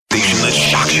that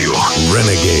shocks you.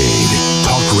 Renegade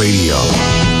Talk Radio.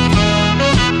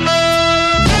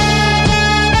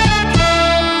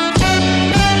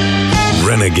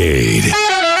 Renegade.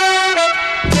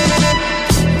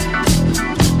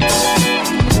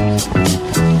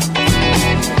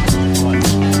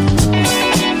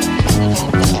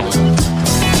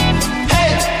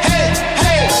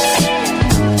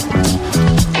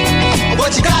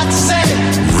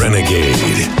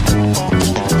 Renegade.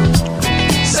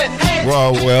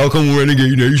 Well, welcome,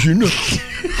 Renegade Nation.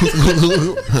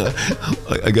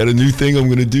 I got a new thing I'm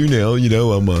going to do now. You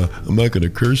know, I'm not going to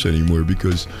curse anymore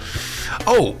because...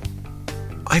 Oh,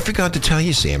 I forgot to tell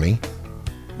you, Sammy.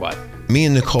 What? Me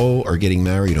and Nicole are getting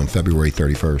married on February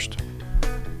 31st.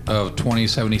 Of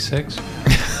 2076?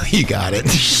 You got it.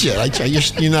 Shit,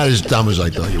 you're not as dumb as I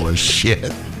thought you were.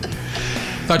 Shit.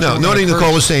 No,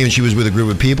 Nicole was saying she was with a group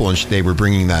of people and they were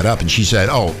bringing that up, and she said,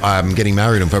 "Oh, I'm getting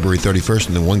married on February 31st."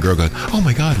 And then one girl goes, "Oh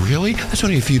my God, really? That's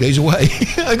only a few days away."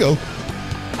 I go,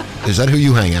 "Is that who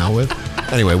you hang out with?"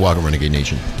 Anyway, welcome, Renegade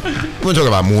Nation. We're going to talk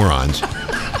about morons.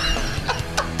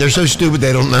 They're so stupid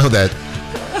they don't know that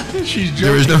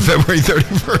there is no February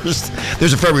 31st.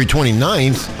 There's a February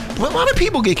 29th. Well, a lot of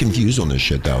people get confused on this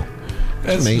shit, though.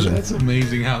 That's amazing. That's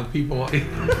amazing how people...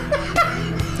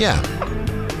 Yeah.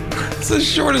 It's the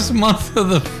shortest month of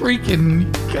the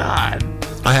freaking God.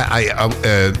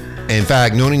 In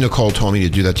fact, Noni Nicole told me to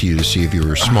do that to you to see if you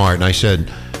were smart, and I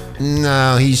said,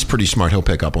 "No, he's pretty smart. He'll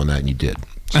pick up on that," and you did.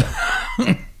 So,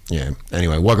 yeah.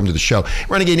 Anyway, welcome to the show,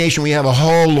 Renegade Nation. We have a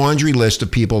whole laundry list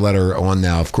of people that are on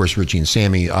now. Of course, Richie and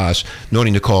Sammy, us, Noni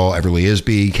Nicole, Everly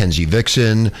Isby, Kenzie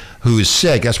Vixen, who is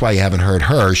sick. That's why you haven't heard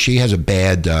her. She has a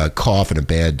bad cough and a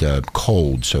bad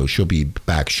cold, so she'll be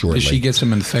back shortly. Did she get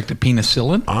some infected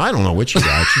penicillin? I don't know what she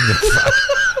got.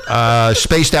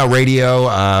 Spaced Out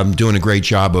Radio, doing a great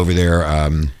job over there.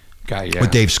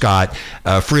 With Dave Scott,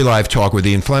 Free Live Talk with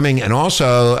Ian Fleming, and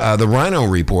also the Rhino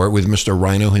Report with Mr.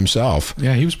 Rhino himself.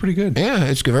 Yeah, he was pretty good. Yeah,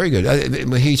 it's very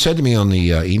good. He said to me on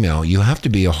the email, "You have to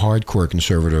be a hardcore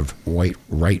conservative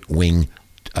right-wing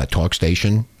talk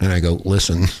station." And I go,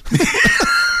 "Listen."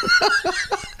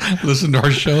 Listen to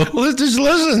our show. Just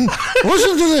listen.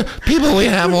 Listen to the people we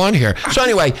have on here. So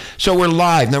anyway, we're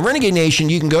live. Now, Renegade Nation,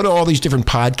 you can go to all these different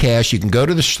podcasts. You can go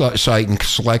to the site and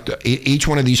select each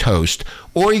one of these hosts,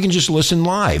 or you can just listen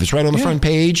live. It's right on the front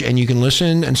page, and you can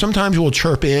listen. And sometimes we'll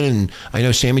chirp in. And I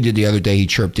know Sammy did the other day. He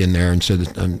chirped in there and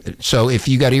said, so if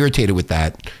you got irritated with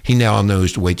that, he now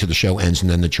knows to wait till the show ends and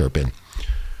then to chirp in.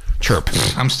 Chirp.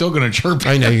 I'm still going to chirp.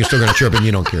 I know, you're still going to chirp, and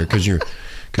you don't care because you're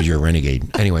a renegade.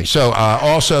 Anyway, so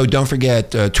also don't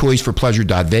forget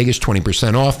toysforpleasure.vegas,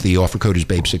 20% off. The offer code is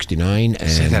BABE69.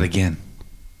 And say that again.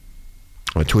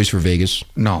 Toys for Vegas.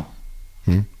 No.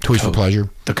 Toys for Pleasure.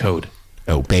 The code.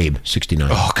 Oh, BABE69.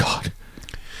 Oh God.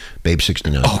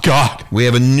 BABE69. Oh God. We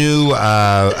have a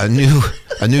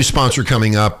new sponsor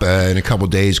coming up in a couple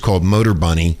days called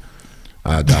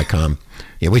MotorBunny.com.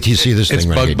 Yeah, wait till you see this thing. It's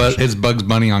Bugs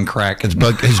Bunny on crack. It's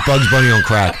Bugs Bunny on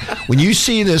crack. When you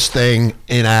see this thing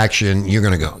in action, you're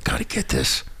going to go, "Gotta get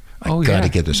this. Gotta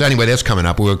get this." Anyway, that's coming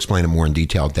up. We'll explain it more in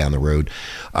detail down the road.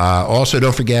 Also,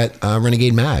 don't forget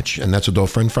Renegade Match, and that's Adult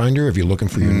Friend Finder if you're looking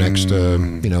for your next,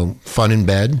 fun in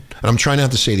bed. And I'm trying not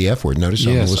to say the F word. Notice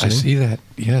I'm listening. Yes, I see that.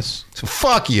 Yes. So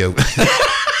fuck you.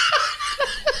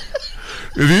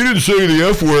 If you didn't say the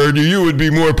F word, you would be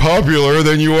more popular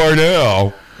than you are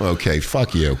now. Okay,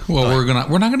 fuck you. Well, we're not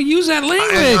going to use that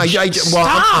language.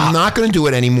 I'm not going to do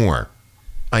it anymore.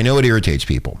 I know it irritates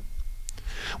people.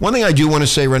 One thing I do want to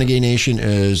say, Renegade Nation,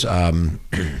 is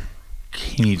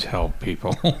he needs help,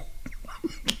 people.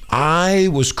 I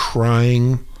was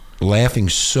crying, laughing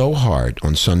so hard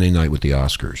on Sunday night with the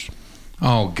Oscars.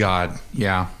 Oh God,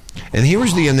 yeah. And here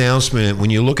was the announcement.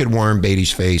 When you look at Warren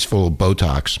Beatty's face full of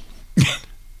Botox.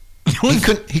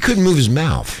 He couldn't move his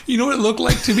mouth. You know what it looked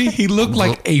like to me? He looked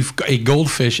like a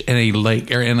goldfish in a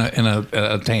lake or in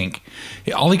a tank.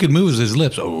 All he could move was his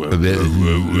lips.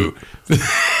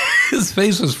 His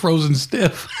face was frozen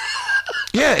stiff.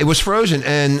 Yeah, it was frozen.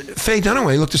 And Faye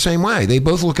Dunaway looked the same way. They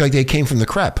both looked like they came from the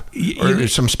crep or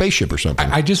some spaceship or something.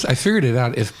 I figured it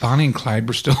out. If Bonnie and Clyde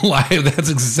were still alive, that's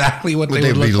exactly what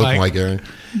they would look like.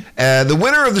 The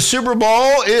winner of the Super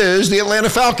Bowl is the Atlanta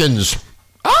Falcons.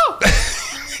 Oh!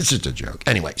 It's just a joke.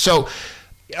 Anyway, so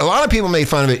a lot of people made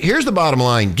fun of it. Here's the bottom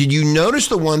line. Did you notice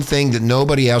the one thing that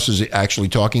nobody else is actually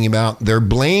talking about? They're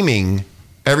blaming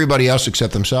everybody else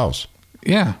except themselves.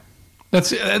 Yeah.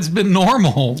 That's been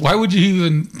normal. Why would you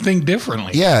even think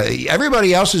differently? Yeah,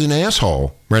 everybody else is an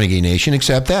asshole, Renegade Nation,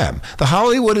 except them. The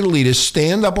Hollywood elitists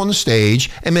stand up on the stage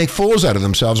and make fools out of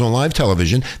themselves on live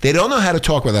television. They don't know how to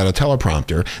talk without a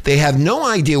teleprompter. They have no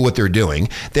idea what they're doing.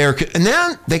 And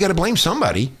then they got to blame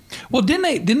somebody. Well,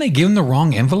 didn't they give them the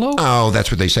wrong envelope? Oh, that's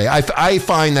what they say. I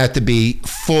find that to be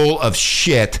full of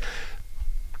shit.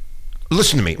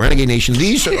 Listen to me, Renegade Nation.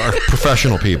 These are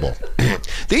professional people.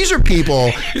 These are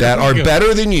people that are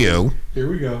better than you. Here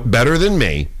we go. Better than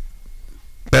me.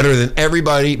 Better than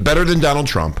everybody. Better than Donald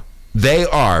Trump. They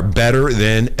are better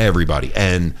than everybody.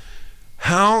 And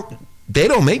how they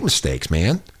don't make mistakes,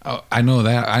 man. Oh, I know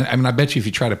that. I mean, I bet you if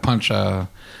you try to punch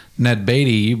Ned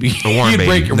Beatty, you'd break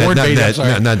your Warren Beatty.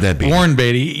 Not Ned Beatty. Warren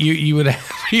Beatty.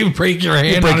 You'd break your hand.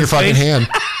 You'd break your fucking hand.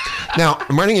 Now,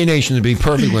 Renegade Nation, to be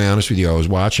perfectly honest with you, I was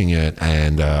watching it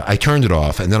and I turned it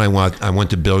off, and then I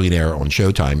went to Billionaire on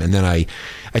Showtime, and then I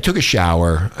took a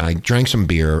shower, I drank some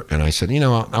beer, and I said,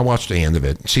 I'll watch the end of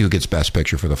it, see who gets Best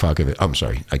Picture for the fuck of it. I'm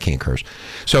sorry, I can't curse.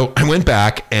 So I went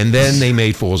back, and then they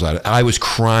made fools out of it. I was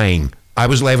crying. I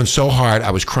was laughing so hard,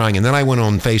 I was crying. And then I went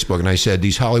on Facebook and I said,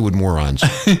 these Hollywood morons.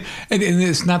 and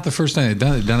it's not the first time they've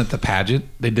done it. They've done it at the pageant.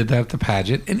 They did that at the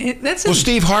pageant. And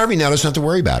Steve Harvey now doesn't have to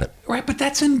worry about it. Right, but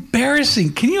that's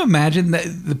embarrassing. Can you imagine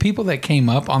the people that came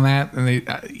up on that? And they,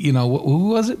 who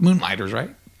was it? Moonlighters,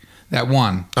 right? That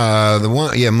one. The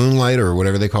one, yeah, Moonlight or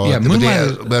whatever they call it.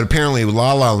 Moonlight. But apparently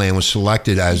La La Land was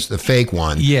selected as the fake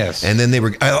one. Yes. And then they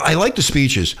were, I like the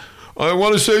speeches. I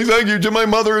want to say thank you to my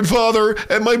mother and father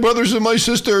and my brothers and my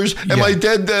sisters and my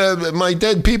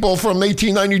dead people from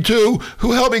 1892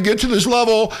 who helped me get to this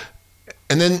level.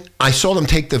 And then I saw them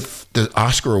take the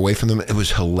Oscar away from them. It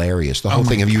was hilarious. The whole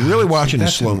thing. If you really watching in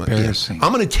slow motion,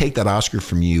 I'm going to take that Oscar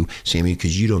from you, Sammy,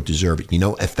 because you don't deserve it.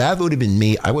 If that would have been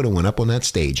me, I would have went up on that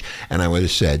stage and I would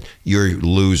have said, "You're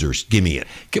losers. Give me it."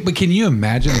 But can you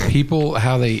imagine people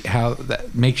how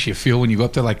that makes you feel when you go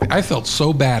up there? Like I felt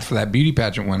so bad for that beauty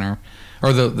pageant winner,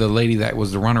 or the lady that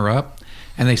was the runner-up.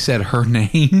 And they said her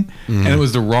name, and it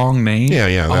was the wrong name.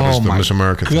 Yeah, that was the Miss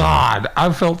America thing. God,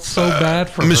 I felt so bad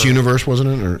for Miss her. Universe,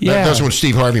 wasn't it? That's when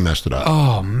Steve Harvey messed it up.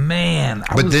 Oh, man.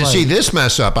 See, this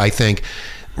mess up, I think,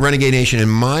 Renegade Nation, in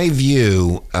my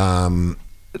view...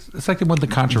 it's like they want the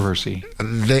controversy.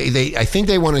 I think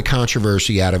they wanted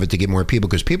controversy out of it to get more people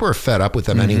because people are fed up with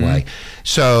them anyway.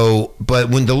 So, but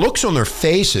when the looks on their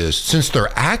faces, since they're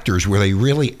actors, were they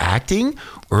really acting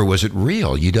or was it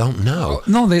real? You don't know.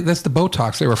 No, that's the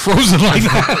Botox. They were frozen like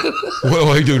that. What do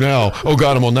I do now? Oh,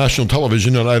 God, I'm on national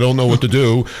television and I don't know what to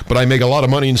do, but I make a lot of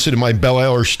money and sit in my Bel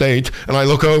Air state and I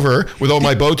look over with all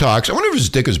my Botox. I wonder if his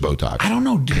dick is Botox. I don't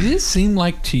know. Did it seem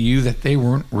like to you that they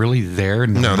weren't really there?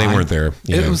 No, they weren't there.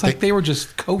 It was like they were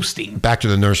just coasting. Back to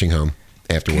the nursing home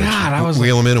afterwards. God, I was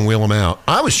wheel them in and wheel them out.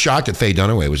 I was shocked that Faye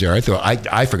Dunaway was there. I thought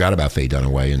I forgot about Faye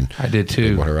Dunaway, and I did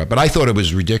too. Her up. But I thought it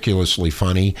was ridiculously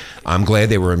funny. I'm glad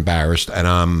they were embarrassed, and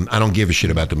I don't give a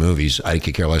shit about the movies. I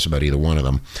could care less about either one of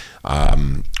them.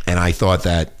 And I thought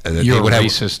that they would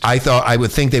racist. I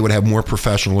would think they would have more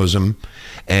professionalism,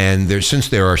 and since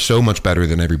they are so much better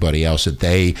than everybody else, that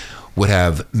they would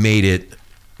have made it.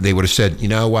 They would have said, you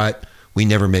know what, we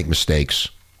never make mistakes.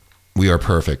 We are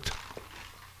perfect.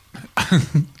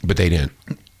 But they didn't.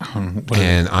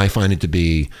 And I find it to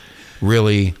be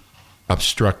really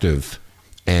obstructive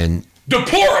and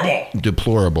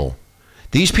deplorable.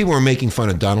 These people are making fun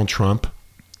of Donald Trump,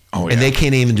 and they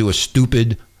can't even do a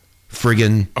stupid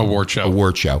friggin' award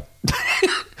show.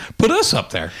 Put us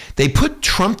up there. They put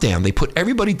Trump down. They put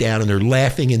everybody down, and they're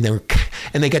laughing, and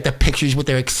they got the pictures with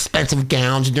their expensive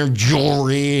gowns and their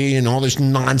jewelry and all this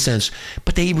nonsense.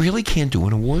 But they really can't do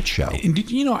an award show. And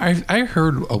I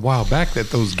heard a while back that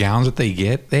those gowns that they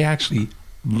get, they actually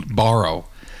borrow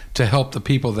to help the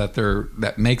people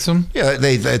that makes them. Yeah,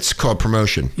 that's called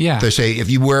promotion. Yeah, they say if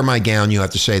you wear my gown, you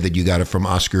have to say that you got it from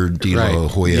Oscar De La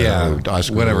Hoya or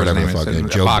Oscar whatever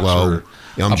Joe Blow.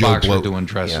 I'm Joe Blow doing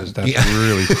dresses. Yeah. That's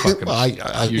really fucking.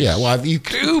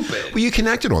 Stupid. Well, you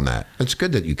connected on that. It's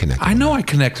good that you connected. I know I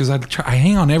connect because I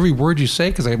hang on every word you say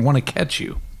because I want to catch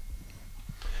you.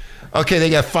 Okay, they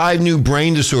got 5 new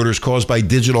brain disorders caused by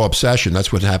digital obsession.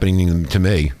 That's what's happening to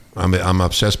me. I'm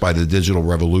obsessed by the digital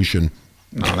revolution.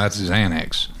 No, that's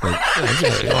Xanax.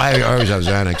 I always have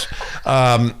Xanax.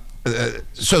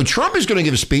 So Trump is going to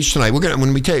give a speech tonight. We're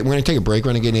going to take a break,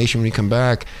 Renegade Nation. When we come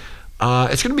back,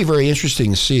 it's going to be very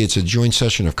interesting to see. It's a joint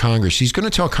session of Congress. He's going to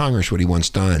tell Congress what he wants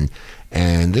done,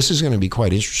 and this is going to be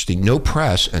quite interesting. No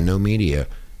press and no media,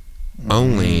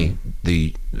 only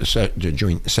the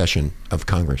joint session of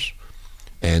Congress.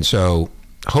 And so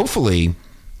hopefully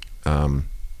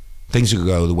things will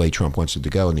go the way Trump wants it to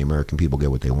go, and the American people get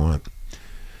what they want.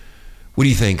 What do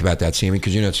you think about that, Sammy?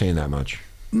 Because you're not saying that much.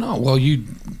 No, well, you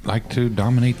like to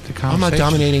dominate the conversation. I'm not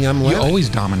dominating. You're always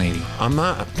dominating. I'm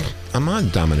not a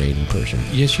dominating person.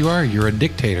 Yes, you are. You're a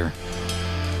dictator.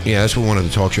 Yeah, that's what one of the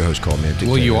talk show hosts called me. A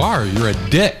dictator. Well, you are. You're a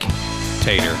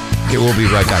dictator. Okay, we'll be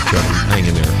right back, Chuck. Hang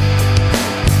in there.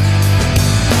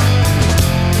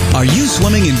 Are you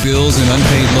swimming in bills and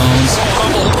unpaid loans?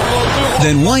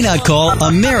 Then why not call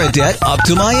AmeriDebt Up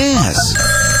to My Ass?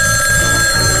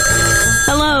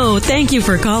 Hello, thank you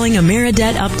for calling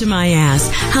AmeriDebt Up to My Ass.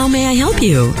 How may I help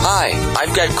you? Hi,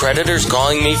 I've got creditors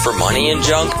calling me for money and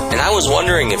junk, and I was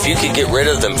wondering if you could get rid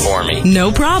of them for me.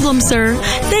 No problem, sir.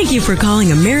 Thank you for calling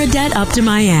AmeriDebt Up to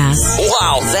My Ass.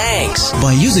 Wow, thanks.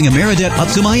 By using AmeriDebt Up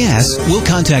to My Ass, we'll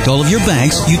contact all of your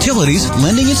banks, utilities,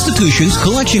 lending institutions,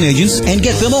 collection agents, and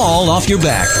get them all off your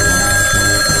back.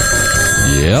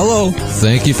 Yeah, hello.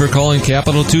 Thank you for calling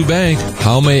Capital 2 Bank.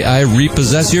 How may I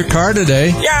repossess your car today?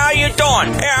 Yeah, how you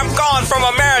doing? Yeah, I'm calling from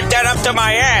AmeriDebt Up to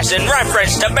My Ass in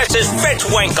reference to Mrs.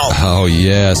 Fitzwinkle. Oh,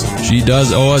 yes. She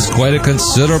does owe us quite a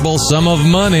considerable sum of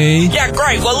money. Yeah,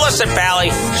 great. Well, listen,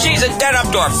 Pally. She's in debt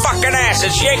up to her fucking ass,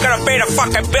 and she ain't gonna pay the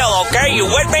fucking bill, okay? You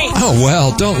with me? Oh,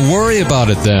 well, don't worry about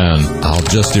it then. I'll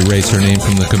just erase her name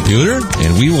from the computer,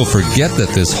 and we will forget that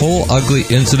this whole ugly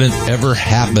incident ever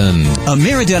happened.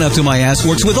 AmeriDebt Up to My Ass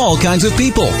works with all kinds of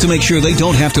people to make sure they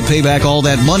don't have to pay back all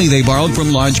that money they borrowed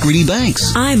from large greedy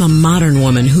banks. I'm a modern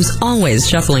woman who's always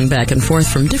shuffling back and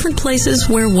forth from different places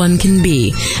where one can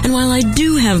be. And while I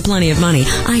do have plenty of money,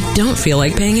 I don't feel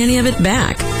like paying any of it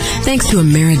back. Thanks to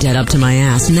AmeriDebt Up to My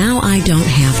Ass, now I don't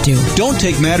have to. Don't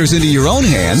take matters into your own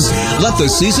hands. Let the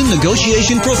seasoned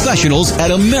negotiation professionals at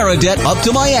AmeriDebt Up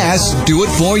to My Ass do it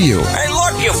for you. Hey,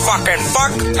 look, you fucking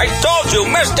fuck. I told you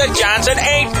Mr. Johnson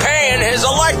ain't paying his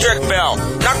electric bill.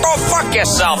 Now go fuck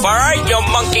yourself, all right, you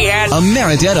monkey head?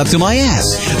 AmeriDebt Up to My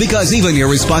Ass. Because even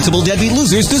irresponsible deadbeat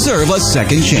losers deserve a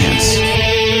second chance.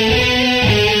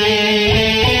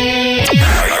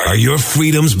 Are your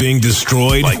freedoms being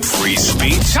destroyed? Like free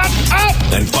speech? Shut up!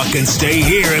 Then fucking stay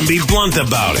here and be blunt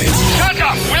about it. Shut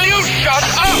up! Will you shut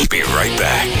up? Be right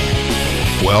back.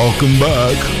 Welcome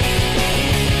back.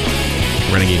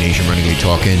 Renegade Nation, Renegade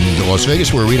Talk in Las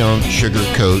Vegas, where we don't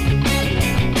sugarcoat.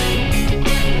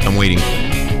 I'm waiting.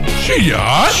 Shit.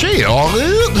 I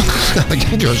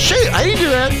can't do shit. I didn't do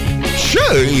that.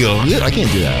 Shit. I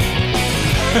can't do that.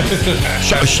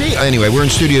 Anyway, we're in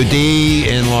Studio D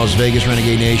in Las Vegas,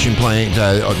 Renegade Nation, playing.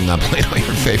 Not playing all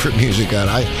your favorite music. God,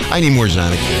 I need more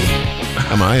Xanax.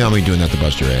 I'm only doing that to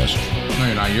bust your ass. No,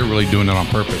 you're not. You're really doing it on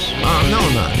purpose. No,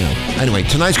 I'm not. No. Anyway,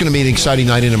 tonight's going to be an exciting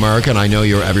night in America, and I know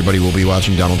everybody will be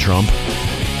watching Donald Trump.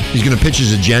 He's going to pitch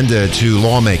his agenda to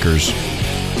lawmakers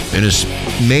in his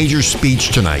major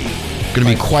speech tonight. Going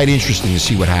to be quite interesting to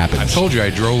see what happens. I told you I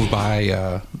drove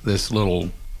by this little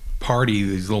party,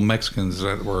 these little Mexicans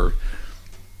that were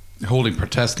holding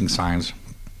protesting signs.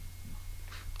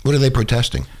 What are they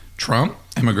protesting? Trump,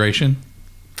 immigration.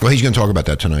 Well, he's going to talk about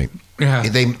that tonight. Yeah.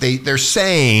 They're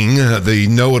saying, the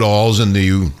know-it-alls and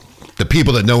the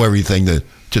people that know everything,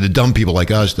 to the dumb people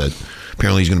like us, that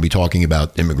apparently he's going to be talking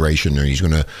about immigration, or he's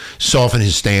going to soften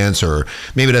his stance, or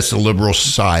maybe that's the liberal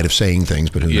side of saying things,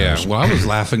 but who knows? Yeah, well, I was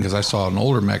laughing because I saw an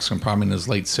older Mexican, probably in his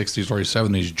late 60s or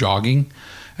 70s, jogging,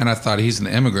 and I thought he's an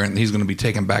immigrant and he's going to be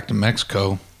taken back to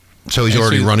Mexico. So he's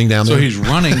already running down there? So he's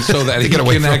running so that he get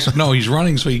away can from actually... No, he's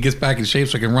running so he gets back in shape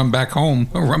so he can run back home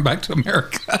or run back to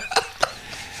America.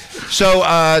 So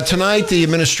tonight, the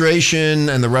administration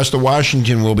and the rest of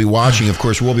Washington will be watching. Of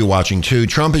course, we'll be watching too.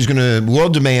 Trump will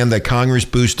demand that Congress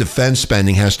boost defense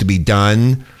spending has to be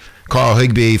done. Carl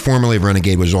Higbee, formerly of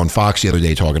Renegade, was on Fox the other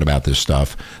day talking about this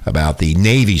stuff, about the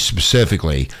Navy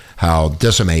specifically, how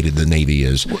decimated the Navy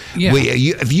is. Yeah.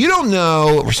 If you don't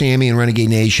know, Sammy and Renegade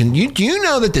Nation, do you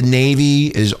know that the Navy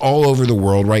is all over the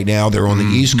world right now? They're on the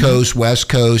East Coast, West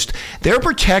Coast. They're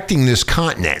protecting this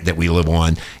continent that we live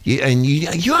on. And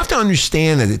you have to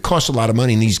understand that it costs a lot of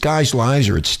money, and these guys' lives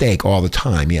are at stake all the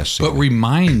time. Yes, Sammy. But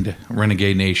remind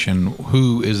Renegade Nation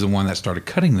who is the one that started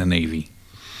cutting the Navy.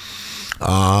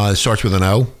 It starts with an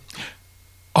O.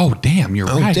 Oh, damn, you're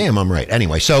right. Oh, damn, I'm right.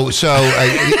 Anyway, so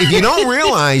if you don't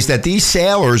realize that these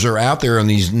sailors are out there on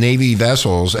these Navy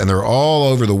vessels, and they're all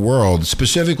over the world,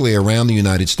 specifically around the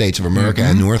United States of America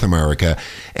and North America,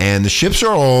 and the ships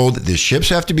are old, the ships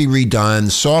have to be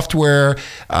redone, software,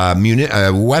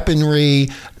 weaponry,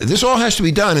 this all has to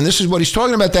be done, and this is what he's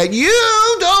talking about that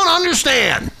you don't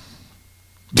understand.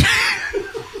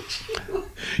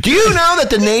 Do you know that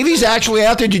the Navy's actually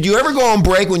out there? Did you ever go on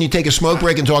break when you take a smoke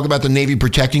break and talk about the Navy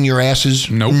protecting your asses?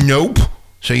 Nope.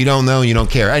 So you don't know and you don't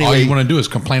care. Anyway, all you want to do is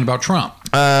complain about Trump.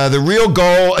 The real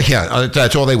goal,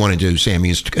 that's all they want to do, Sammy,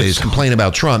 is complain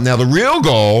about Trump. Now, the real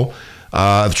goal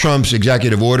of Trump's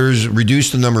executive orders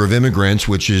reduce the number of immigrants,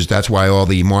 that's why all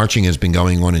the marching has been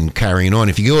going on and carrying on.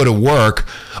 If you go to work,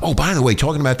 by the way,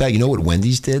 talking about that, you know what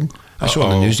Wendy's did? I saw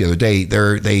on the news the other day.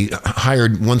 They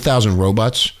hired 1,000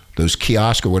 robots, those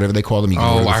kiosks or whatever they call them. You can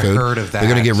order the food. I heard of that. They're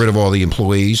going to get rid of all the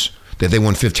employees. That they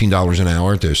want $15 an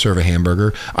hour to serve a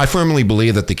hamburger. I firmly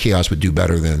believe that the kiosk would do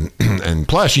better than, and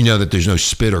plus, you know that there's no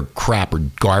spit or crap or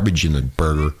garbage in the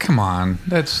burger. Come on,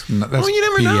 that's you never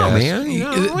BS. know,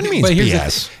 man. What do you mean it's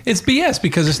BS? It's BS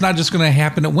because it's not just going to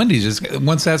happen at Wendy's.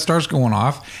 Once that starts going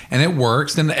off and it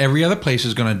works, then every other place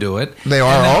is going to do it. They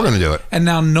are all going to do it. And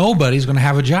now nobody's going to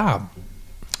have a job.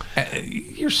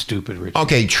 You're stupid, Richard.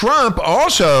 Okay, Trump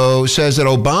also says that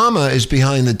Obama is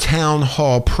behind the town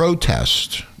hall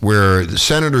protest where the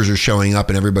senators are showing up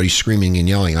and everybody's screaming and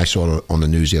yelling. I saw it on the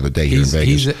news the other day here in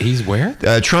Vegas. He's where?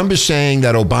 Trump is saying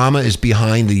that Obama is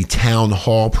behind the town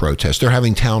hall protest. They're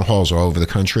having town halls all over the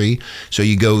country. So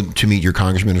you go to meet your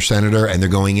congressman or senator, and they're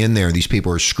going in there. These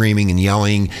people are screaming and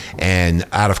yelling and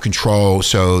out of control.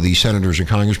 So the senators and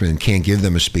congressmen can't give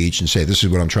them a speech and say, this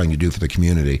is what I'm trying to do for the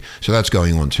community. So that's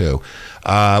going on, too.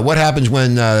 What happens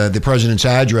when the president's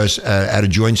address at a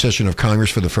joint session of Congress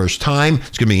for the first time?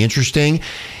 It's going to be interesting.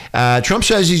 Trump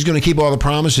says he's going to keep all the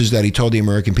promises that he told the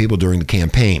American people during the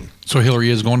campaign. So Hillary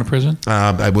is going to prison?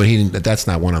 That's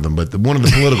not one of them, but one of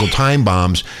the political time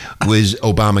bombs was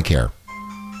Obamacare.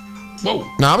 Whoa.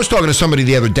 Now, I was talking to somebody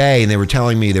the other day, and they were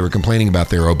telling me they were complaining about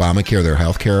their Obamacare, their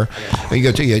health care.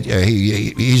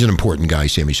 He's an important guy,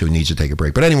 Sammy, so he needs to take a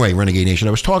break. But anyway, Renegade Nation,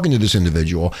 I was talking to this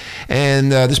individual,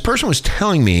 and this person was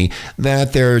telling me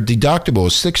that their deductible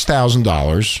is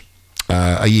 $6,000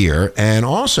 a year, and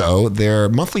also their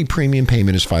monthly premium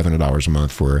payment is $500 a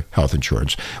month for health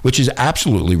insurance, which is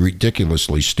absolutely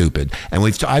ridiculously stupid. And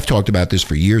I've talked about this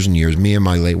for years and years. Me and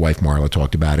my late wife Marla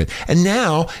talked about it. And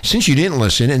now, since you didn't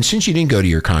listen and since you didn't go to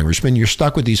your congressman, you're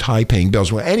stuck with these high-paying bills.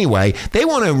 Well, anyway, they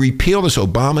want to repeal this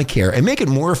Obamacare and make it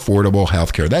more affordable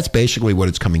health care. That's basically what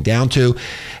it's coming down to.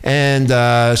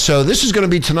 And so this is going to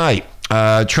be tonight.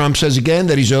 Trump says again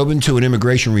that he's open to an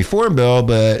immigration reform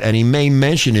bill, and he may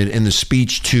mention it in the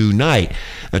speech tonight.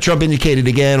 Now, Trump indicated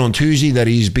again on Tuesday that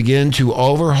he's begun to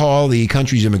overhaul the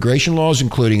country's immigration laws,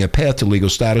 including a path to legal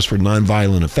status for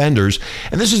nonviolent offenders.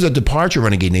 And this is a departure,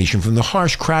 Renegade Nation, from the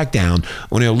harsh crackdown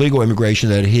on illegal immigration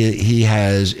that he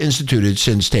has instituted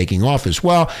since taking office.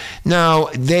 Well, now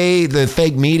the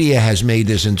fake media has made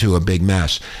this into a big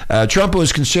mess. Trump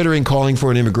was considering calling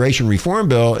for an immigration reform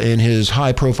bill in his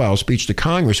high-profile speech to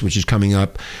Congress, which is coming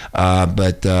up,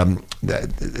 but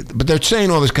they're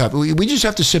saying all this stuff. We just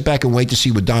have to sit back and wait to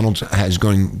see what Donald is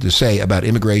going to say about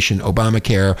immigration,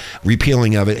 Obamacare,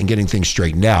 repealing of it, and getting things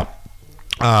straightened out.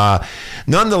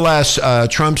 Nonetheless,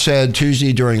 Trump said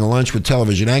Tuesday during a lunch with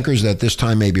television anchors that this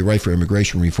time may be right for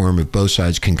immigration reform if both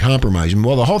sides can compromise. And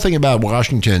well, the whole thing about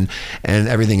Washington and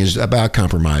everything is about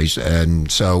compromise,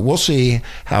 and so we'll see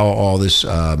how all this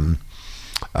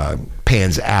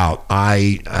pans out.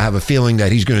 I have a feeling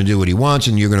that he's going to do what he wants,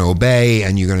 and you're going to obey,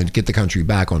 and you're going to get the country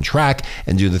back on track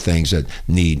and do the things that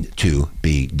need to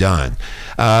be done.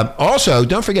 Also,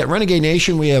 don't forget, Renegade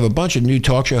Nation, we have a bunch of new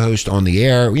talk show hosts on the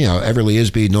air. You know, Everly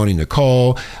Isby, Naughty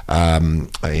Nicole.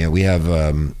 We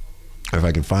have... if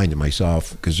I can find it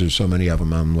myself, because there's so many of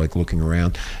them, I'm like looking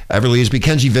around. Everly Isby,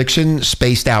 Kenji Vixen,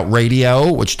 Spaced Out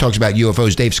Radio, which talks about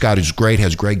UFOs. Dave Scott is great,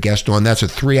 has great guests on. That's a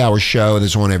 3-hour show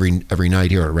that's on every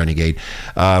night here at Renegade.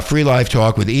 Free Live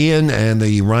Talk with Ian and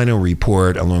the Rhino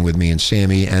Report, along with me and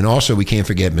Sammy. And also, we can't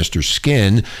forget Mr.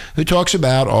 Skin, who talks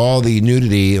about all the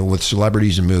nudity with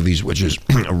celebrities and movies, which is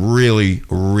really,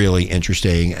 really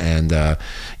interesting. And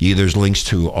there's links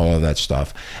to all of that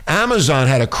stuff. Amazon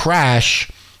had a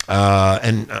crash.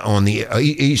 And on the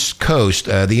East Coast,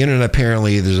 the internet,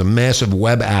 apparently there's a massive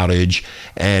web outage,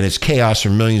 and it's chaos for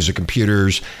millions of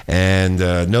computers, and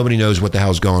nobody knows what the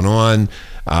hell's going on.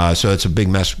 So it's a big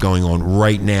mess going on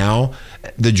right now.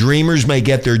 The dreamers may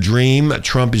get their dream.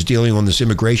 Trump is dealing on this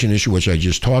immigration issue, which I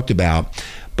just talked about.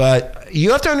 But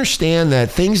you have to understand that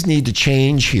things need to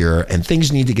change here, and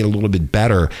things need to get a little bit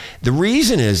better. The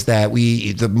reason is that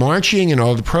the marching and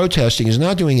all the protesting is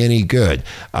not doing any good.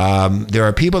 There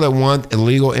are people that want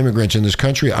illegal immigrants in this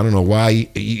country. I don't know why.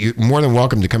 You're more than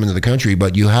welcome to come into the country,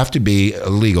 but you have to be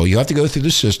legal. You have to go through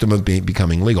the system of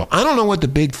becoming legal. I don't know what the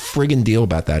big friggin' deal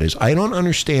about that is. I don't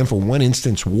understand for one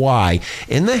instance why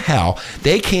in the hell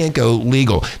they can't go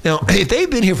legal. Now, if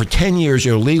they've been here for 10 years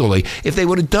illegally, if they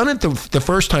would have done it the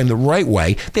first time the right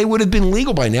way, they would have been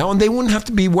legal by now, and they wouldn't have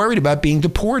to be worried about being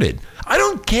deported. I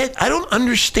don't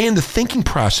understand the thinking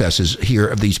processes here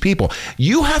of these people.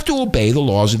 You have to obey the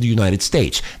laws of the United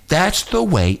States. That's the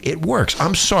way it works.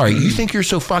 I'm sorry. You think you're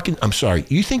so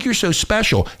you think you're so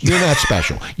special. You're not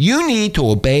special. You need to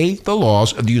obey the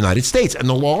laws of the United States. And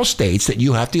the law states that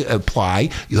you have to apply,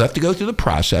 you have to go through the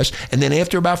process, and then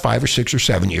after about 5 or 6 or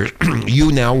 7 years,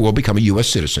 you now will become a U.S.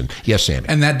 citizen. Yes, Sammy.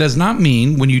 And that does not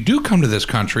mean when you do come to this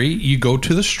country, you go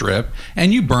to the Strip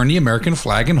and you burn the American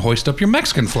flag and hoist up your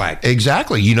Mexican flag.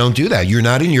 Exactly. You don't do that. You're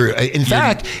not in your... In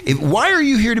fact, why are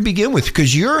you here to begin with?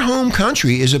 Because your home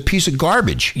country is a piece of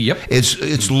garbage. Yep.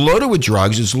 It's loaded with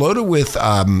drugs. It's loaded with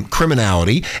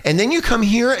criminality. And then you come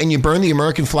here and you burn the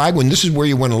American flag when this is where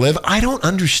you want to live. I don't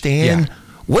understand. Yeah.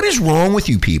 What is wrong with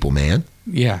you people, man?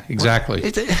 Yeah, exactly.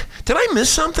 Did I miss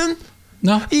something?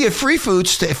 No. You get free food,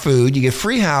 you get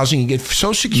free housing, you get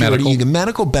Social Security, you get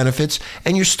medical benefits,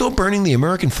 and you're still burning the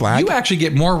American flag. You actually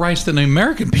get more rights than the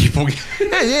American people get.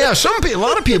 Yeah. A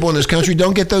lot of people in this country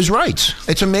don't get those rights.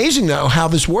 It's amazing how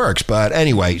this works. But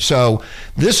anyway, so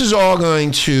this is all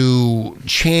going to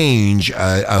change,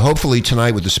 hopefully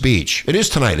tonight with the speech. It is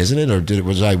tonight, isn't it? Or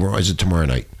is it tomorrow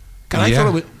night?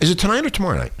 Is it tonight or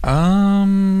tomorrow night?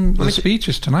 The speech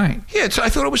is tonight. Yeah, I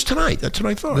thought it was tonight. That's what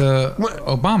I thought.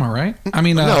 Obama, right? I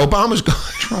mean, no, Obama's gone.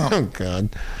 Trump. Oh God!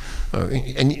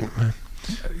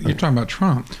 You're talking about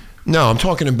Trump. No, I'm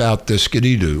talking about the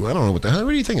Skidoo. I don't know what the hell.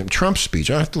 What do you think of Trump's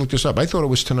speech? I have to look this up. I thought it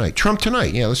was tonight. Trump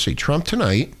tonight. Yeah, let's see. Trump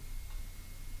tonight.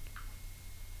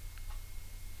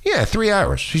 Yeah, 3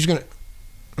 hours. He's gonna.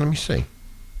 Let me see.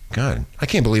 God, I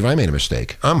can't believe I made a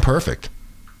mistake. I'm perfect.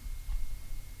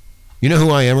 You know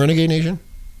who I am, Renegade Nation?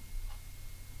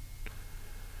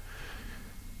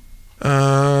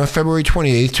 February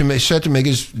 28th, set to make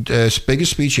his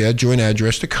biggest speech yet, joint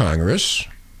address to Congress.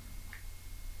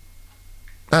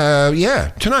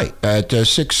 Yeah, tonight at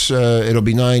 6, it'll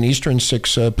be 9 Eastern,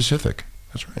 6 Pacific.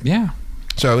 That's right. Yeah.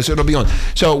 So it'll be on.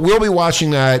 So we'll be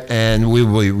watching that, and we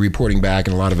will be reporting back,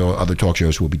 and a lot of other talk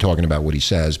shows will be talking about what he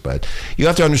says. But you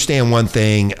have to understand one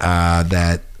thing,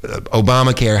 that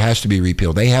Obamacare has to be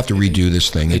repealed. They have to redo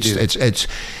this thing.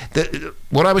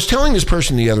 What I was telling this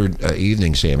person the other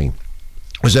evening, Sammy,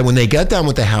 was that when they got done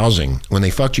with the housing, when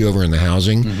they fucked you over in the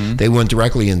housing, they went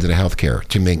directly into the health care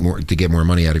to get more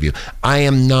money out of you.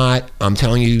 I'm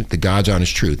telling you the God's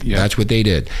honest truth. Yeah. That's what they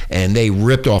did. And they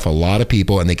ripped off a lot of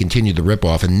people, and they continued to rip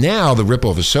off. And now the rip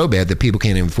off is so bad that people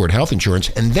can't even afford health insurance.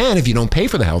 And then if you don't pay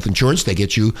for the health insurance, they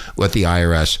get you with the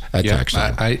IRS tax.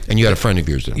 And you had a friend of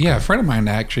yours. Yeah, a friend of mine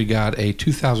actually got a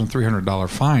 $2,300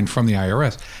 fine from the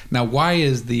IRS. Now, why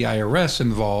is the IRS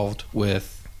involved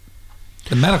with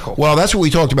the medical? Well, that's what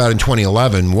we talked about in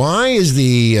 2011. Why is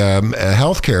the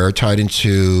health care tied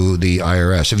into the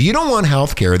IRS? If you don't want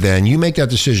health care, then you make that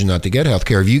decision not to get health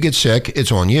care. If you get sick,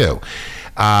 it's on you.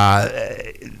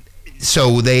 So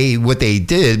what they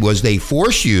did was they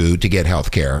forced you to get health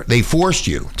care. They forced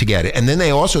you to get it. And then they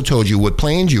also told you what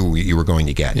plans you were going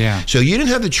to get. Yeah. So you didn't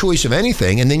have the choice of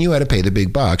anything, and then you had to pay the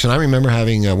big bucks. And I remember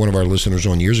having one of our listeners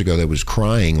on years ago that was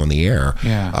crying on the air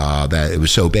that it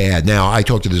was so bad. Now, I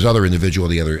talked to this other individual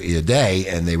the other day,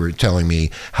 and they were telling me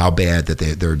how bad that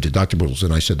their deductibles,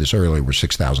 and I said this earlier, were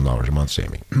 $6,000 a month,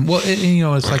 Sammy. Well,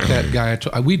 it's like that guy.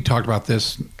 We talked about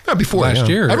this before last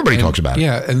year. Everybody talks about it.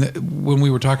 Yeah, and when we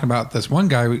were talking about this one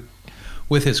guy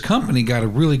with his company got a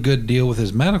really good deal with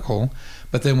his medical,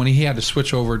 but then when he had to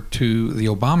switch over to the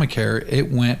Obamacare, it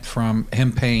went from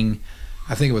him paying,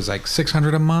 I think it was like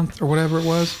 $600 a month or whatever it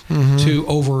was, to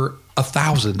over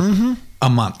 $1,000 a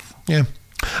month. Yeah.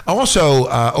 Also,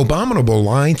 Obama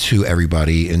lied to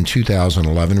everybody in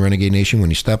 2011, Renegade Nation, when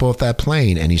he stepped off that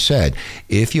plane and he said,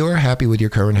 if you are happy with your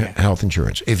current health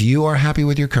insurance, if you are happy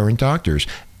with your current doctors,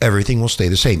 everything will stay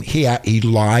the same. He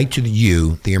lied to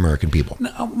you, the American people.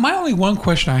 Now, my only one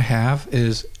question I have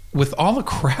is, with all the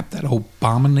crap that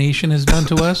Abomination has done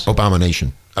to us,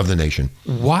 Abomination of the nation,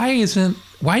 why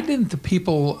didn't the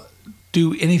people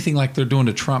do anything like they're doing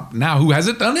to Trump now, who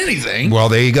hasn't done anything? Well,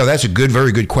 there you go. That's a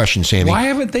very good question, Sammy. Why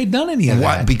haven't they done any of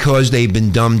that? Because they've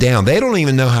been dumbed down. They don't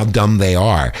even know how dumb they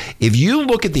are. If you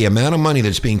look at the amount of money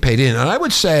that's being paid in, and I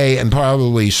would say, and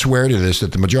probably swear to this,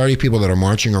 that the majority of people that are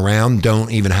marching around don't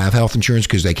even have health insurance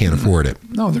because they can't afford it.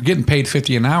 No, they're getting paid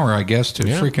 $50 an hour, I guess, to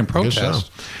freaking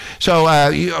protest. So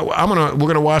we're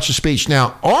gonna watch the speech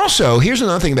now. Also, here's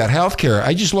another thing about healthcare.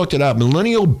 I just looked it up.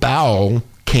 Millennial bowel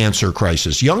cancer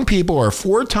crisis. Young people are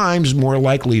 4 times more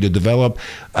likely to develop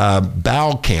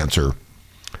bowel cancer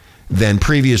than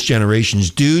previous generations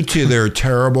due to their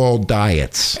terrible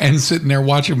diets. And sitting there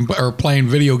watching or playing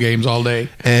video games all day.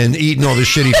 And eating all this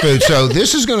shitty food. So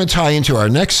this is going to tie into our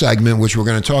next segment, which we're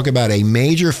going to talk about a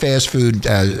major fast food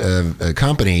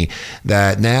company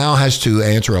that now has to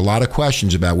answer a lot of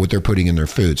questions about what they're putting in their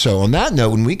food. So on that note,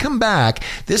 when we come back,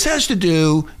 this has to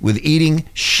do with eating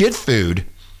shit food.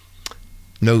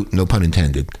 No pun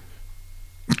intended.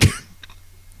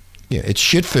 Yeah, it's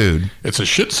shit food. It's a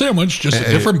shit sandwich, just a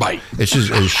different bite. It's just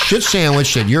a shit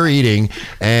sandwich that you're eating,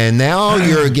 and now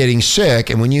you're getting sick.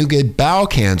 And when you get bowel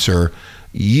cancer,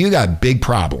 you got big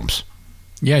problems.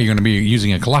 Yeah, you're going to be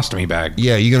using a colostomy bag.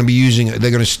 Yeah, you're going to be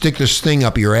they're going to stick this thing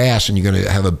up your ass, and you're going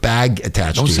to have a bag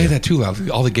attached to you. Don't say that too loud.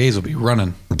 All the gays will be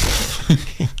running. I'm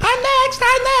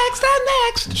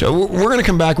next. So we're going to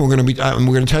come back, and we're going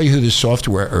to tell you who this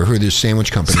software, or who this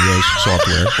sandwich company is,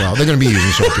 software. Well, they're going to be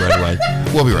using software anyway.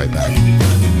 We'll be right back.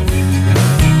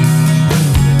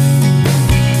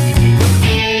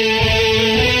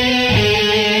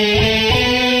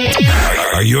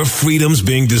 Are your freedoms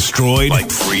being destroyed?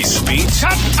 Like free speech?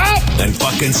 Shut up! Then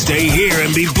fucking stay here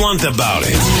and be blunt about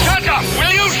it. Shut up!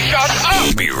 Will you shut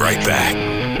up? Be right back.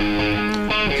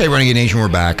 Okay, Renegade Nation, we're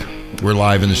back. We're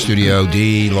live in the Studio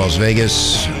D, Las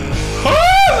Vegas.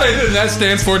 That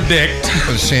stands for dick.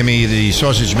 With Sammy, the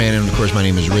Sausage Man, and of course my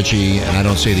name is Richie, and I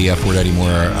don't say the F word anymore.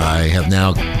 I have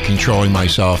now controlling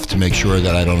myself to make sure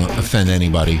that I don't offend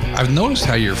anybody. I've noticed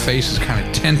how your face is kind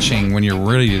of tenching when you're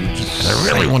ready to just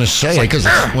I really want to say it because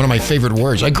it's one of my favorite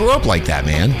words. I grew up like that,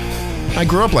 man. I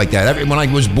grew up like that. When I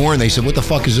was born, they said, "What the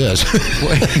fuck is this?"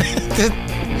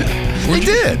 They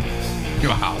did.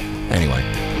 Wow. Anyway.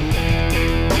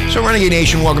 So Renegade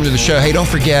Nation, welcome to the show. Hey, don't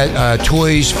forget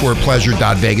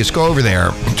toysforpleasure.vegas. Go over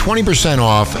there. 20%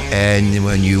 off, and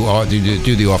when you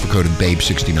do the offer code of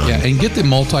BABE69. Yeah, and get the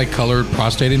multicolored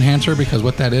prostate enhancer, because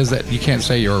what that is, that you can't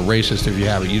say you're a racist if you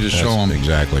have it. You just show them.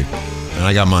 Exactly. And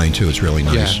I got mine, too. It's really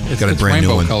nice. Yeah, got a brand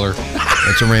new one. Color.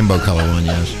 It's a rainbow color one,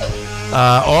 yes.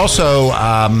 Also,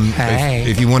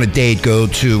 if you want to date, go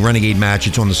to Renegade Match.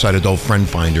 It's on the site Adult Friend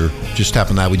Finder. Just tap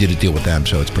on that. We did a deal with them,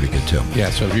 so it's pretty good too. Yeah.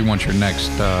 So if you want your next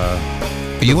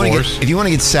if you want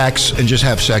to get sex and just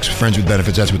have sex with friends with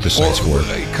benefits, that's what the site's for.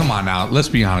 Come on now. Let's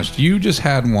be honest. You just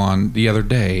had one the other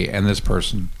day, and this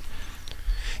person.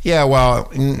 Yeah, well,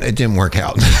 it didn't work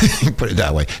out. Put it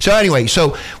that way. So anyway,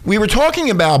 we were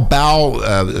talking about bowel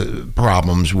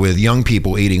problems with young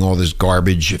people eating all this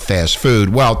garbage fast food.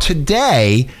 Well,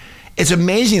 today, it's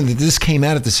amazing that this came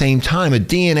out at the same time. A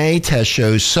DNA test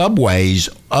shows Subway's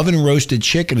oven-roasted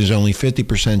chicken is only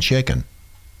 50% chicken.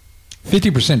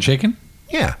 50% chicken?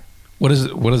 Yeah. What is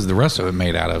the rest of it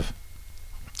made out of?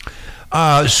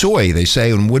 Soy, they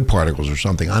say, and wood particles or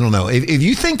something. I don't know. If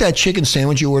you think that chicken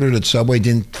sandwich you ordered at Subway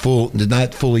did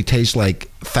not fully taste like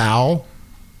foul,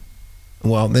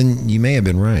 well, then you may have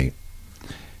been right.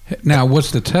 Now,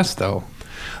 what's the test, though?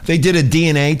 They did a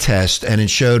DNA test, and it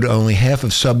showed only half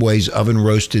of Subway's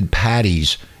oven-roasted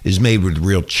patties is made with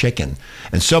real chicken.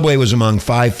 And Subway was among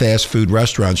 5 fast food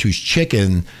restaurants whose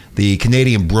chicken the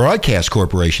Canadian Broadcast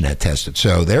Corporation had tested.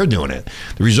 So they're doing it.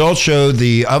 The results showed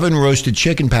the oven-roasted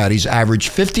chicken patties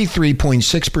averaged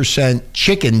 53.6%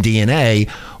 chicken DNA,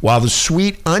 while the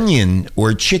sweet onion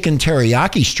or chicken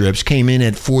teriyaki strips came in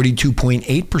at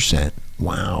 42.8%.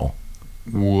 Wow.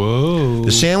 Whoa.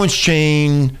 The sandwich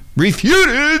chain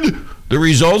refuted the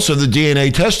results of the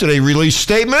DNA test in a release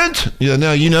statement. Yeah,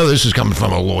 now you know this is coming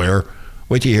from a lawyer.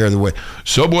 Wait till you hear the way.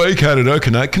 Subway Canada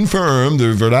cannot confirm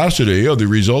the veracity of the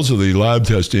results of the lab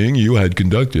testing you had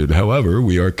conducted. However,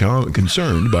 we are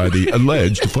concerned by the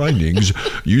alleged findings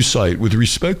you cite with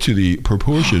respect to the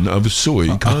proportion of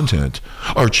soy content.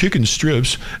 Our chicken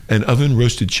strips and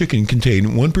oven-roasted chicken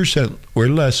contain 1% or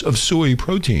less of soy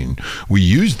protein. We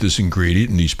use this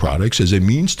ingredient in these products as a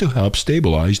means to help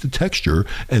stabilize the texture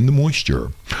and the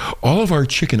moisture. All of our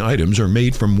chicken items are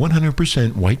made from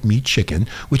 100% white meat chicken,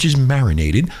 which is marinated,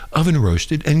 oven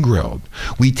roasted, and grilled.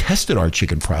 We tested our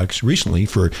chicken products recently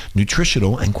for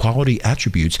nutritional and quality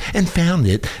attributes and found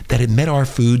that it met our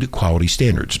food quality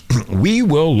standards. We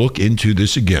will look into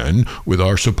this again with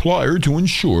our supplier to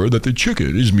ensure that the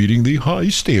chicken is meeting the high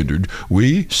standard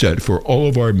we set for all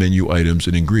of our menu items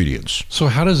and ingredients. So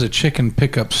how does a chicken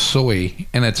pick up soy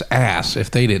in its ass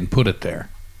if they didn't put it there?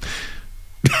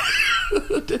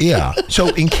 Yeah. So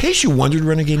in case you wondered,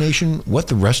 Renegade Nation, what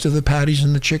the rest of the patties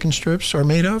and the chicken strips are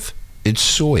made of, it's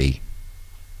soy.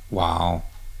 Wow.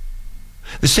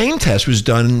 The same test was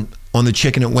done on the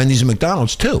chicken at Wendy's and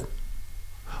McDonald's, too.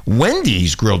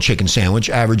 Wendy's grilled chicken sandwich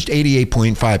averaged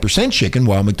 88.5% chicken,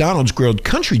 while McDonald's grilled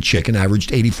country chicken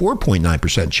averaged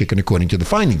 84.9% chicken, according to the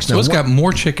findings. So it's got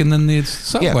more chicken than the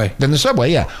Subway. Yeah, than the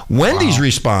Subway, yeah. Wendy's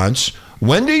response,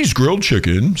 Wendy's grilled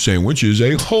chicken sandwich is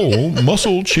a whole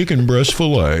muscle chicken breast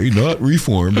fillet, not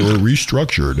reformed or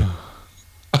restructured.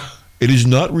 It is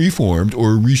not reformed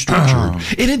or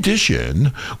restructured. In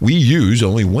addition, we use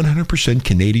only 100%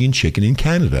 Canadian chicken in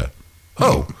Canada.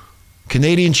 Oh,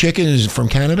 Canadian chicken is from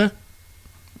Canada?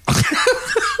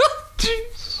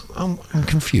 I'm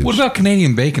confused. What about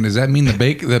Canadian bacon? Does that mean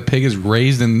the pig is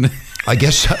raised in... I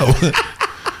guess so.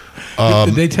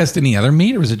 Did they test any other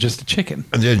meat, or was it just the chicken?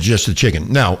 Just the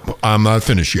chicken. Now, I'm not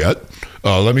finished yet.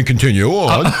 Let me continue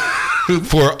on.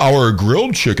 For our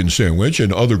grilled chicken sandwich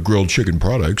and other grilled chicken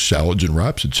products, salads and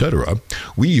wraps, etc.,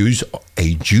 we use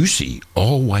a juicy,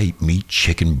 all-white meat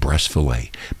chicken breast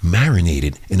fillet,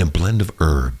 marinated in a blend of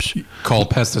herbs. Called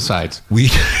pesticides.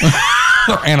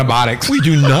 Or antibiotics. We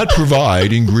do not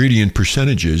provide ingredient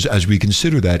percentages, as we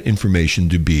consider that information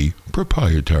to be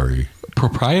proprietary.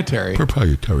 Proprietary?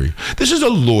 Proprietary. This is a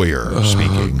lawyer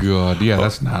speaking. Oh, God. Yeah,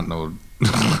 that's not no...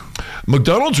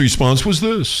 McDonald's response was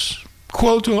this.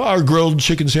 Quote, our grilled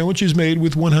chicken sandwich is made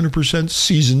with 100%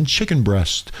 seasoned chicken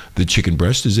breast. The chicken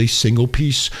breast is a single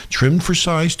piece, trimmed for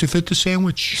size to fit the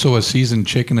sandwich. So a seasoned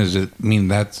chicken, does it mean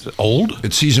that's old?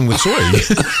 It's seasoned with soy.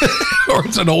 Or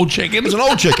it's an old chicken? It's an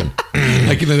old chicken.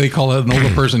 Like they call it an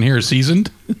older person here,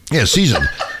 seasoned? Yeah, seasoned.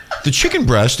 The chicken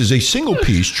breast is a single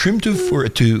piece trimmed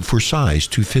for size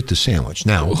to fit the sandwich.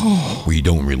 Now, we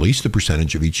don't release the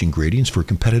percentage of each ingredient for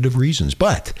competitive reasons,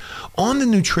 but on the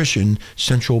Nutrition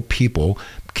Central, people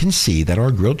can see that our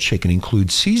grilled chicken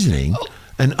includes seasoning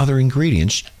and other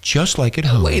ingredients just like at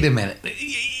home. Wait a minute.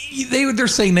 They're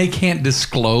saying they can't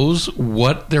disclose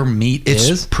what their meat is?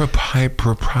 It's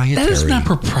proprietary. That is not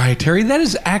proprietary. That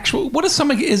is actual. What if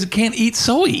somebody can't eat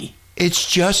soy? It's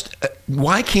just,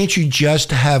 why can't you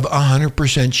just have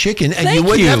 100% chicken and you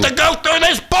wouldn't have to go through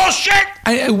this bullshit?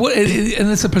 And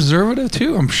it's a preservative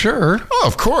too, I'm sure. Oh,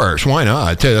 of course. Why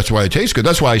not? That's why it tastes good.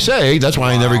 That's why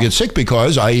I never get sick,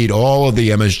 because I eat all of the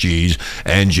MSGs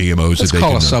and GMOs. Let's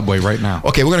call a Subway right now.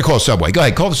 Okay, we're going to call Subway. Go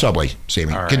ahead, call the Subway,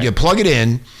 Sammy. Right. Can you plug it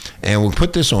in, and we'll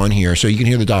put this on here so you can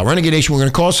hear the dial. Renegade Nation, we're going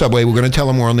to call Subway. We're going to tell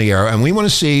them we're on the air, and we want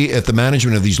to see if the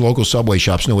management of these local Subway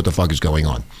shops know what the fuck is going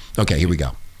on. Okay, here we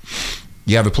go.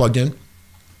 You have it plugged in?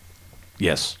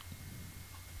 Yes.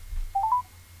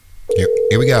 Here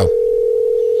we go.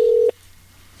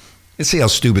 Let's see how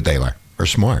stupid they are, or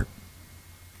smart,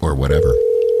 or whatever.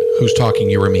 Who's talking,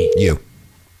 you or me? You.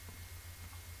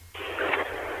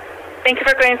 Thank you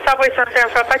for calling Subway from San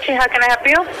Francisco. How can I help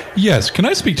you? Yes. Can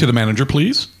I speak to the manager,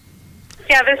 please?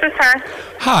 Yeah, this is her.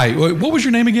 Hi. What was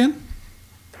your name again?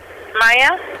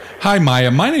 Maya. Hi, Maya.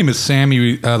 My name is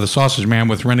Sammy, the Sausage Man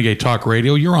with Renegade Talk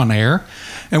Radio. You're on air.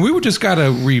 And we just got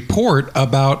a report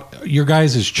about your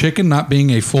guys' chicken not being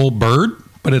a full bird,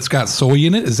 but it's got soy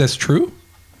in it. Is that true?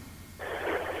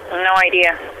 No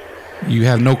idea. You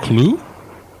have no clue?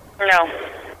 No.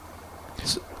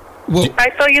 Well, I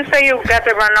thought you said you got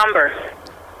the wrong number.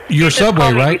 Your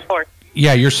Subway, right? Before.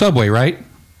 Yeah, your Subway, right?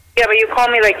 Yeah, but you called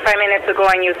me like 5 minutes ago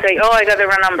and you say, I got the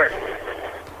wrong number.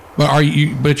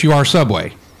 But you are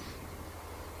Subway.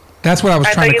 That's what I was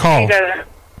trying to call.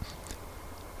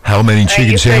 How many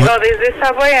chicken sandwiches? This is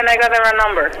Subway, and I got the wrong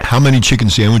number. How many chicken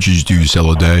sandwiches do you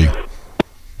sell a day?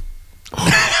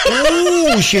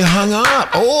 Oh, she hung up.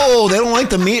 Oh, they don't like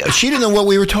the meat. She didn't know what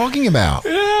we were talking about.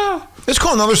 Yeah. Let's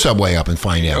call another Subway up and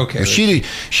find out. Okay.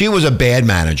 She was a bad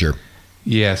manager.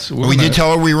 Yes. We did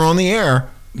tell her we were on the air.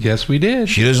 Yes, we did.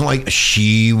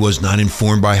 She was not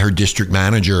informed by her district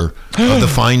manager of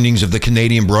the findings of the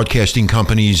Canadian Broadcasting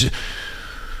Company's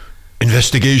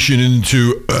investigation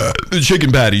into the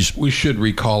chicken patties. We should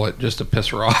recall it just to piss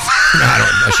her off.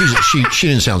 I don't know. She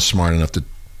didn't sound smart enough to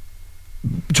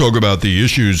talk about the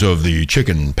issues of the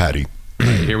chicken patty.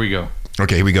 Here we go.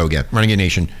 Okay, here we go again. Renegade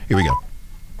Nation, here we go.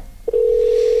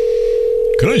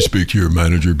 Can I speak to your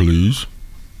manager, please?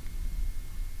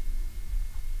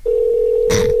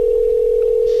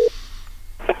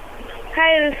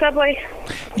 Hi, this is Subway.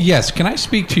 Yes, can I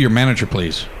speak to your manager,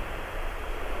 please?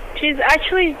 She's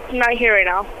actually not here right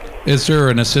now. Is there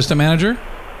an assistant manager?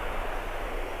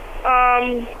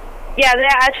 Yeah, they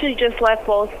actually just left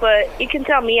both, but you can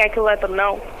tell me, I can let them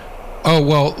know. Oh,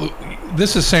 well,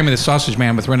 this is Sammy the Sausage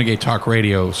Man with Renegade Talk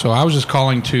Radio. So I was just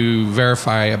calling to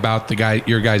verify about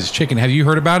your guys' chicken. Have you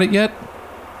heard about it yet?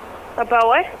 About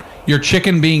what? Your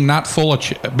chicken being not full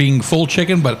of being full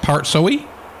chicken, but part soy?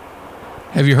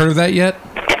 Have you heard of that yet?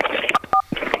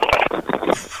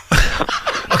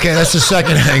 Okay, that's the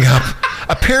second hang up.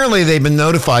 Apparently, they've been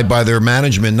notified by their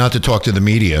management not to talk to the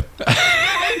media.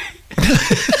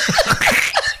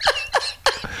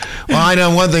 Well, I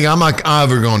know one thing. I'm not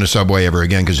ever going to Subway ever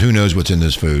again because who knows what's in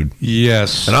this food.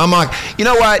 Yes. And I'm not, you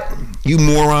know what? You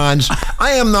morons.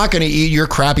 I am not going to eat your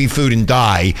crappy food and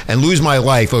die and lose my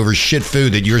life over shit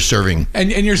food that you're serving.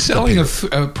 And you're selling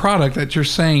a product that you're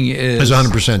saying is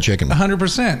 100% chicken.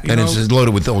 100%. And it's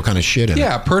loaded with all kind of shit in it.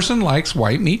 Yeah, a person likes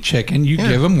white meat chicken. You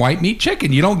give them white meat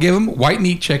chicken. You don't give them white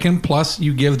meat chicken plus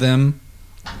you give them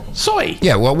soy.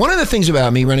 Yeah, well, one of the things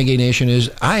about me, Renegade Nation, is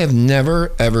I have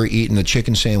never, ever eaten a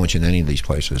chicken sandwich in any of these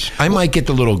places. I might get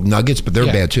the little nuggets, but they're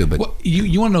bad too. But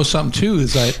you want to know something too,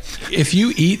 is that if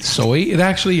you eat soy, it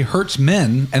actually hurts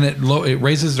men, and it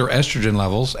raises their estrogen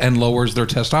levels and lowers their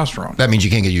testosterone. That means you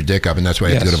can't get your dick up, and that's why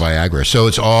you have to go to Viagra. So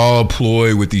it's all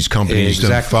ploy with these companies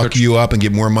to fuck you up and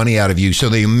get more money out of you. So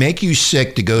they make you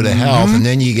sick to go to health, and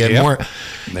then you get more.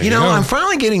 You know, I'm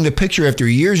finally getting the picture after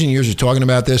years and years of talking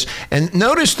about this. And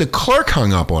notice the clerk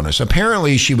hung up on us.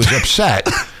 Apparently, she was upset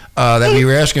that we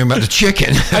were asking about the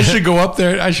chicken. I should go up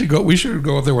there. We should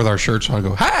go up there with our shirts on.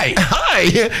 Go, hi.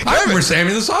 I remember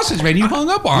Sammy the Sausage Man. You hung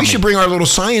up on me. We should bring our little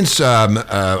science, our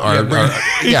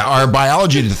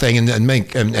biology thing, and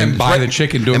make and buy the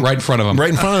chicken. Do it right in front of them.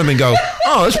 Right in front of them, and go,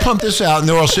 oh, let's pump this out. And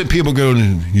they're all sitting. People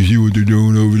going, you see what they're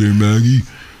doing over there, Maggie?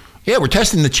 Yeah, we're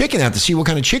testing the chicken out to see what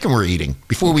kind of chicken we're eating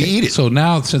before we eat it. So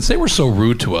now, since they were so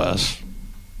rude to us,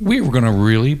 we were going to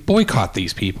really boycott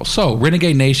these people. So,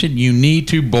 Renegade Nation, you need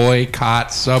to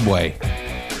boycott Subway.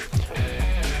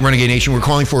 Renegade Nation, we're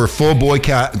calling for a full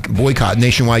boycott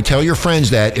nationwide. Tell your friends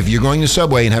that if you're going to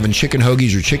Subway and having chicken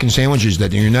hoagies or chicken sandwiches,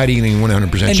 that you're not eating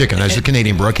 100% chicken, as the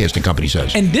Canadian Broadcasting Company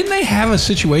says. And didn't they have a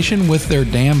situation with their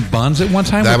damn buns at one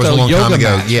time? That was a long time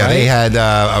ago. Match, yeah, right? They had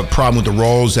a problem with the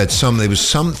rolls. There was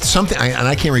something, and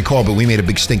I can't recall, but we made a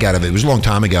big stink out of it. It was a long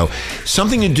time ago.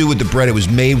 Something to do with the bread. It was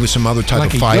made with some other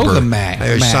type of fiber. Yoga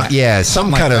mat.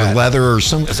 Some kind of leather or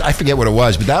some. I forget what it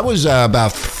was, but that was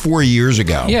about 4 years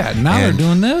ago. Yeah, now they're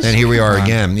doing this. And here we are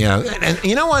again. Yeah, and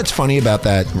you know what's funny about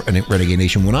that, Renegade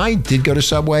Nation? When I did go to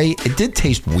Subway, it did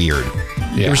taste weird.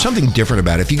 Yeah. There was something different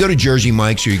about it. If you go to Jersey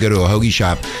Mike's or you go to a hoagie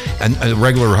shop, a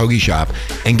regular hoagie shop,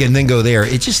 and then go there,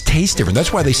 it just tastes different.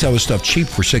 That's why they sell this stuff cheap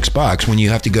for $6 when you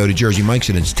have to go to Jersey Mike's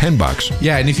and it's $10.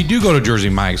 Yeah, and if you do go to Jersey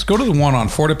Mike's, go to the one on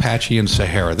Fort Apache and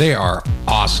Sahara. They are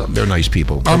awesome. They're nice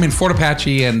people. I mean, Fort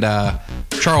Apache and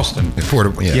Charleston. Fort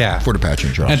Apache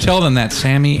and Charleston. And tell them that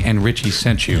Sammy and Richie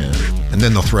sent you. Yeah. And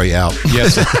then they'll throw you out.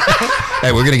 Yes.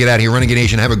 Hey, we're going to get out of here. Renegade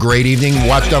Nation, have a great evening.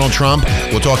 Watch Donald Trump.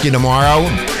 We'll talk to you tomorrow.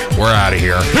 We're out of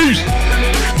here. Peace.